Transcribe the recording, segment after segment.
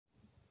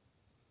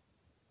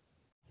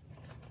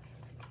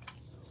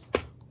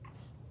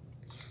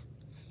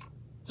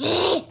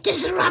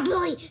This is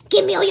robbery.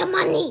 Give me all your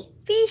money.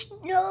 Fish,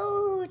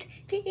 no,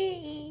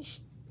 fish.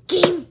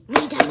 Give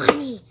me the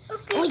money.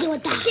 Okay. Or you will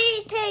die.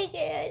 Please take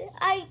it.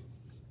 I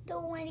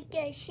don't want to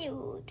get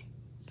sued.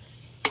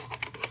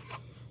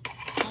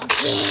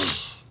 Okay.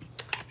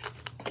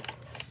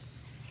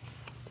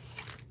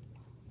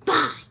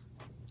 Bye.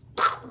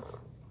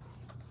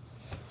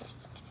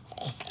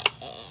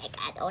 I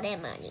got all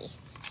that money.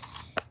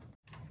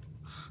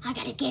 I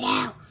gotta get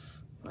out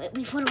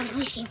before the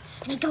police came.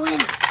 I need to go in.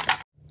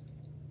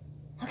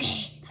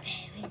 Okay,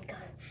 we need to go.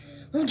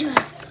 We'll drive.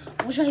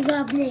 What should I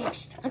rob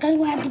next? I gotta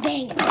rob the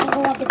bank.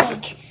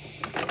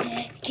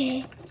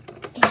 Okay.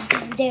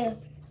 There.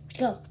 Let's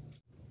go.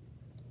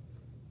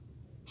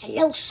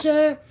 Hello,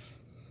 sir.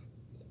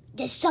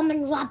 Did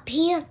someone rob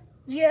here?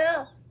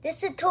 Yeah,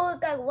 this is a tour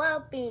guy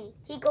robbing.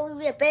 He goes to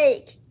the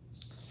bank.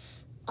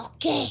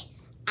 Okay,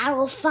 I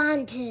will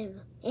find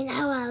him and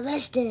I will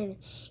arrest him,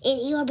 and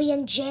he will be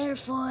in jail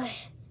for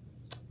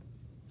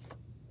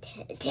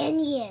 10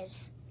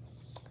 years.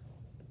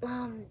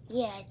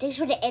 Yeah, thanks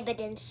for the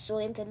evidence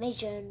or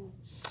information,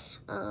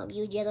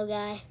 you yellow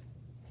guy.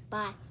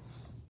 Bye.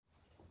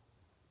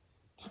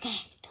 Okay,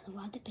 gonna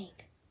rob the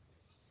bank.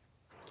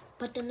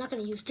 But I'm not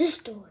gonna use this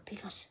door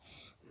because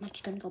I'm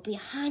actually gonna go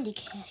behind the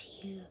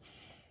cashier.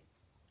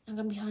 I'm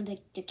gonna be behind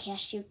the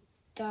cashier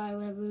guy,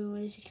 whatever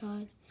it is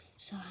called.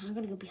 So I'm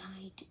gonna go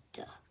behind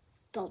the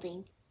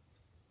building.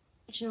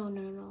 Which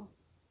no.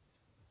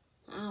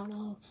 I don't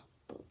know,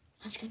 but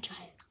I'm just gonna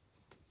try it.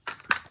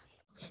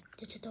 Okay,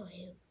 there's a door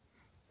here.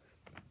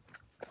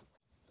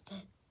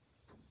 Okay.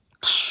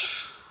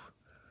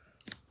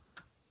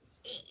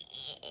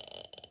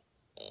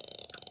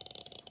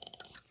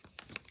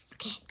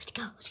 Okay,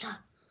 let's go.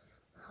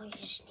 Oh, you're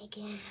just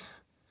sneaking.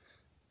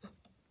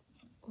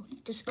 Oh,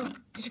 there's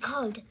a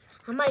card.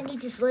 I might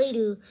need this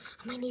later.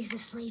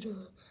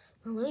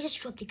 Oh, let me just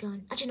drop the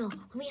gun. Actually, no.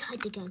 Let me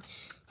hide the gun.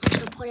 I'm just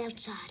gonna put it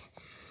outside.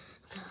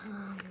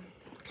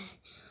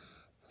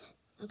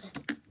 Okay.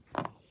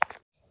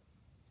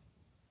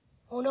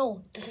 Oh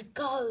no, there's a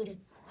card.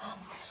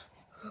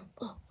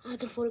 Oh, I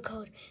can afford a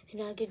card,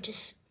 and I can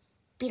just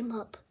beat him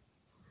up.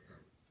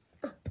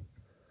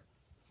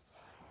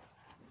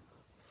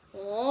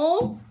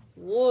 Oh,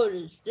 what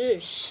is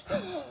this?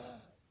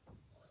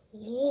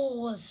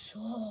 Oh,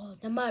 so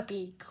that might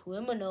be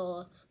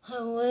criminal.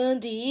 I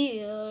went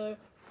here.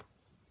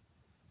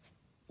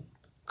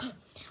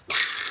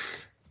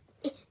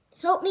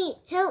 Help me!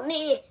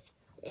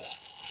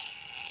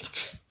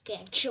 Okay,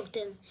 I choked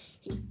him,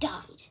 and he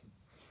died.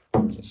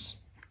 Let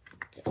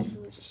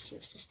me just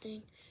use this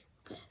thing.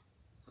 Okay.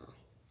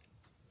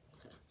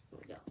 Here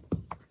we go.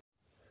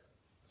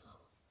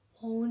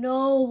 Oh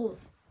no,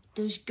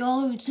 there's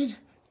guards and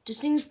this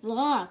thing's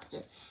blocked.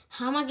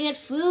 How am I get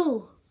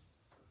through?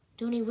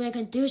 The only way I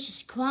can do is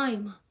just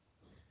climb.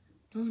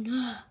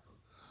 No.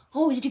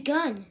 Oh, there's a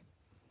gun.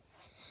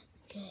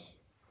 Okay.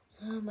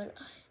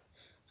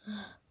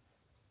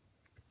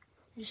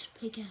 Just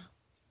pick out.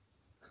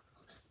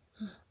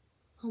 Okay.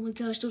 Oh my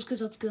gosh, those guys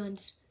have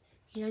guns.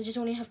 You know, I just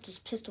only have this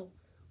pistol.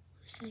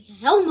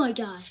 Oh my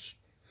gosh.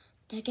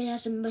 That guy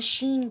has a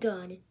machine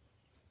gun.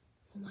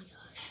 Oh my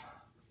gosh.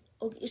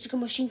 Oh, it's like a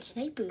machine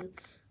sniper.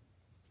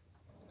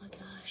 Oh my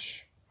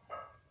gosh.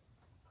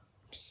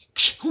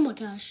 Oh my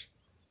gosh.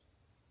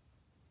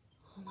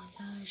 Oh my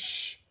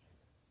gosh.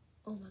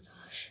 Oh my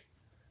gosh.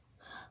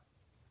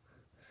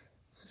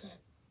 Okay.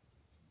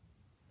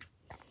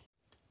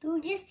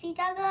 Do you see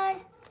that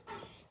guy?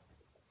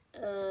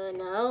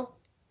 No.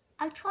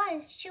 I'll try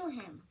to shoot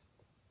him.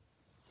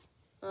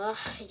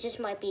 It just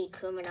might be a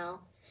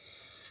criminal.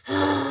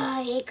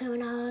 I hate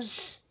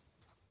criminals.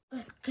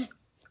 Okay.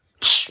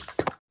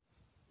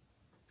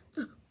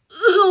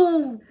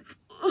 Oh.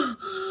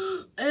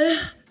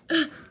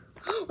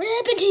 What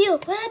happened to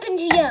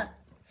you?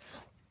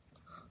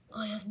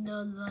 I have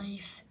no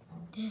life.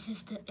 This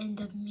is the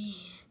end of me.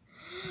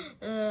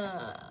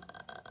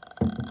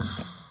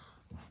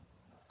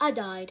 I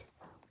died.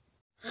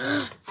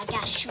 I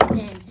got shot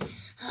then.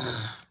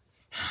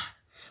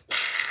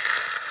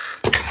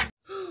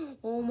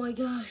 Oh my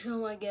gosh. Oh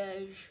my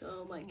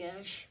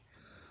gosh.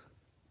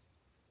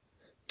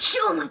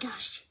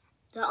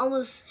 That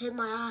almost hit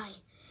my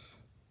eye.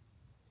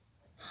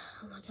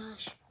 Oh my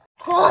gosh.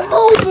 Come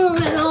over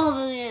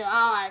wherever you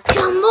are.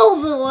 Come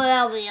over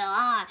wherever you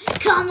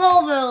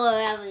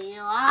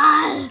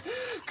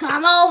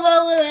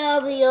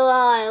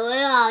are.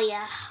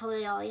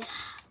 Where are you?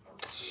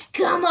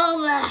 Come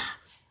over.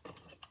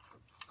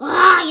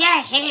 Oh,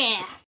 yeah,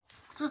 here.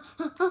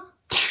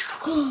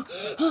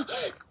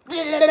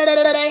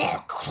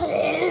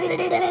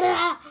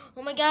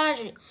 Oh my gosh,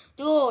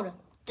 dude,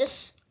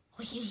 this.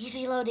 Oh, he's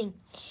reloading.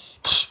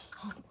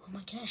 Oh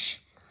my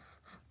gosh.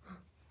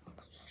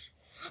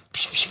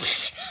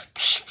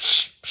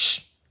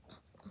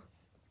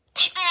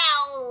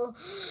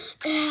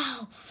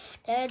 Ow,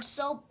 that's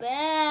so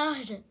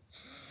bad.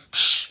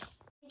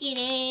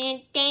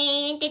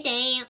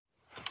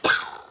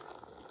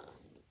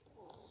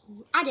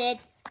 I did.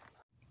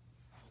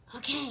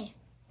 Okay,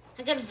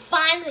 I gotta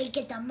finally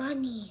get the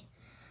money.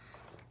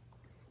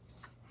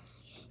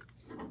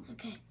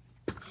 Okay.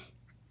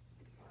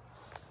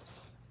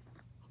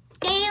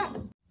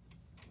 Damn.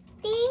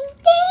 Ding,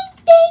 ding,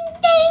 ding, ding,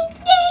 ding,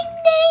 ding,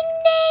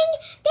 ding, ding,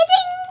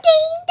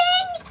 ding,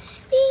 ding,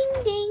 ding,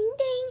 ding,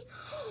 ding.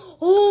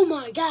 Oh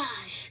my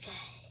gosh.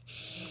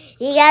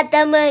 We got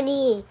the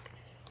money.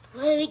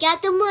 Well, we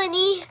got the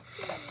money.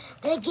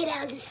 Let's get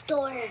out of the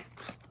store.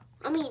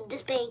 I mean,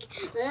 this bank.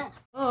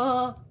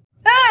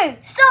 Hey,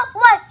 stop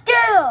right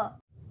there.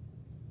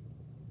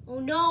 Oh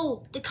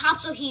no, the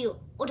cops are here.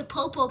 Or the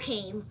popo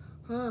came.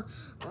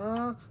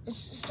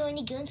 Is there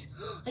any guns?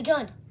 A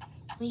gun.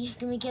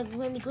 Let me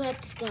grab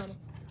this gun.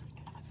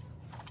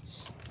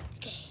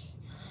 Okay.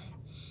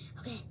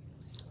 Okay.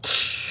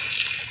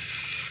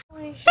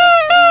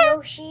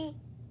 Yoshi.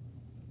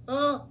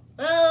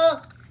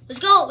 Let's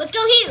go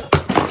here.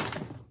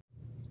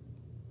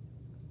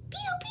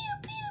 Pew, pew,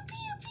 pew,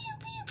 pew, pew,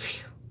 pew,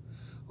 pew.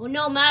 Oh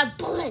no, my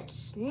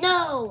bullets.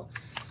 No.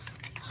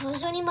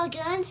 Is there any more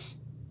guns?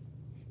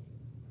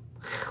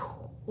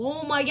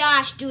 Oh my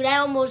gosh, dude, that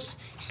almost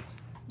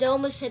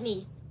hit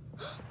me.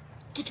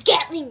 The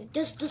Gatling,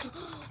 this,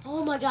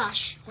 oh my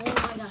gosh, oh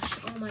my gosh,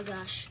 oh my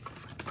gosh,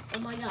 oh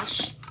my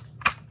gosh.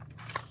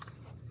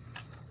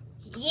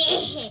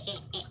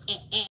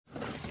 Yeah.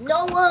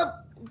 No,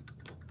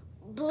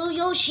 Blue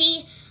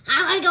Yoshi,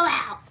 I'm gonna go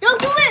out.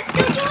 Don't do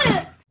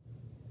it.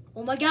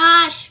 Oh my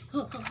gosh.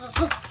 Pew, pew, pew,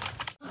 pew.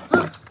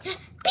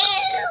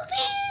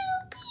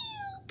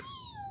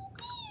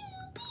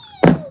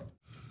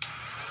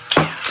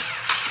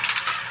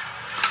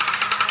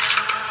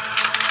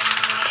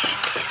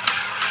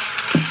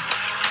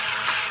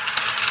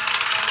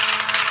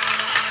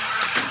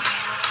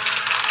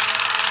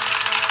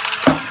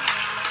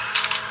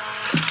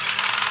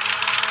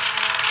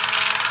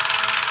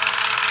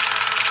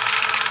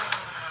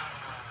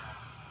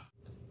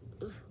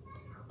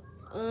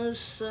 I'm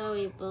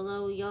sorry,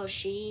 Blue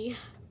Yoshi.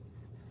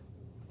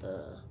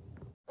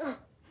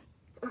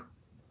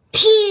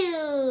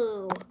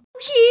 Pew!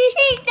 He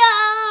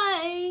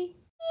died!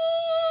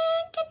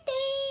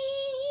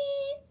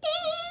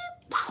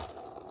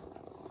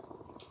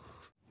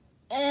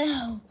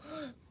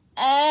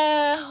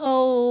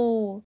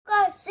 Ow.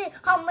 Guys, see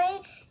how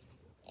many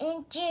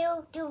in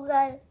jail do you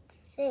guys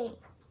see?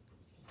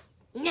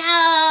 No,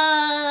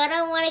 I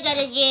don't want to go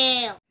to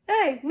jail.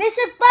 Hey,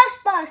 Mr. Bus,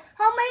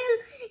 how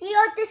many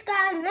years this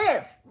guy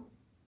live?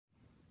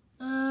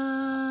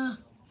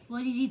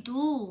 What did he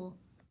do?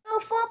 So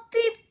 4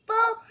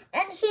 people,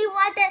 and he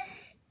was the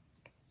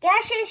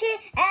gas station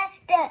and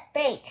the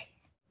bank.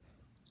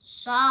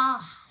 So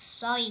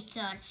he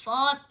killed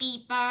 4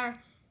 people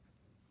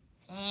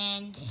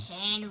and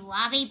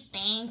robbed a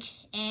bank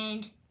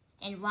and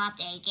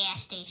robbed a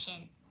gas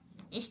station.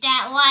 Is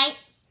that right?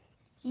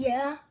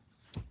 Yeah.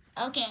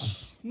 Okay,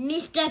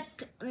 Mr.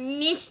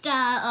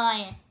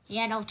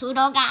 Yellow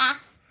Turtle guy,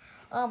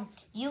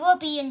 you will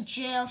be in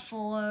jail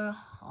for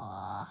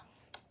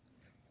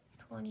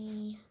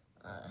 20.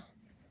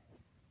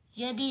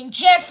 You'll be in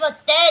jail for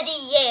 30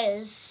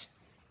 years.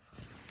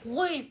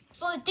 Wait,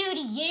 for 30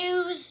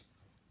 years?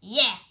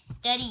 Yeah,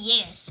 30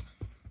 years.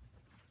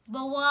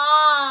 But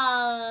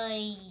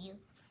why?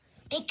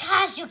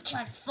 Because you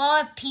killed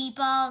 4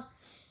 people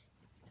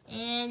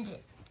and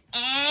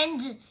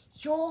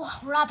you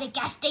robbed a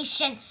gas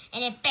station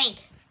and a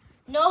bank.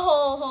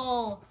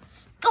 No,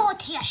 go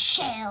to your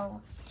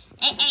shell.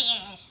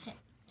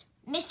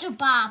 Mr.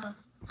 Bob,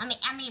 I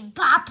mean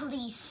Bob,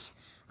 please.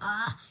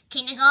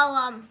 Can you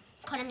go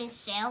put him in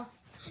cell?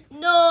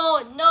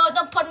 No,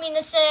 don't put me in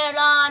the cell.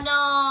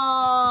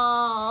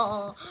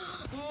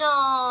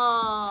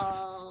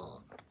 No,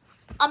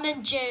 I'm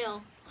in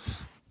jail.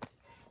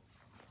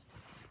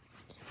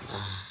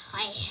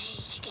 I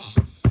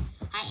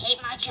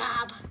hate my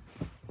job.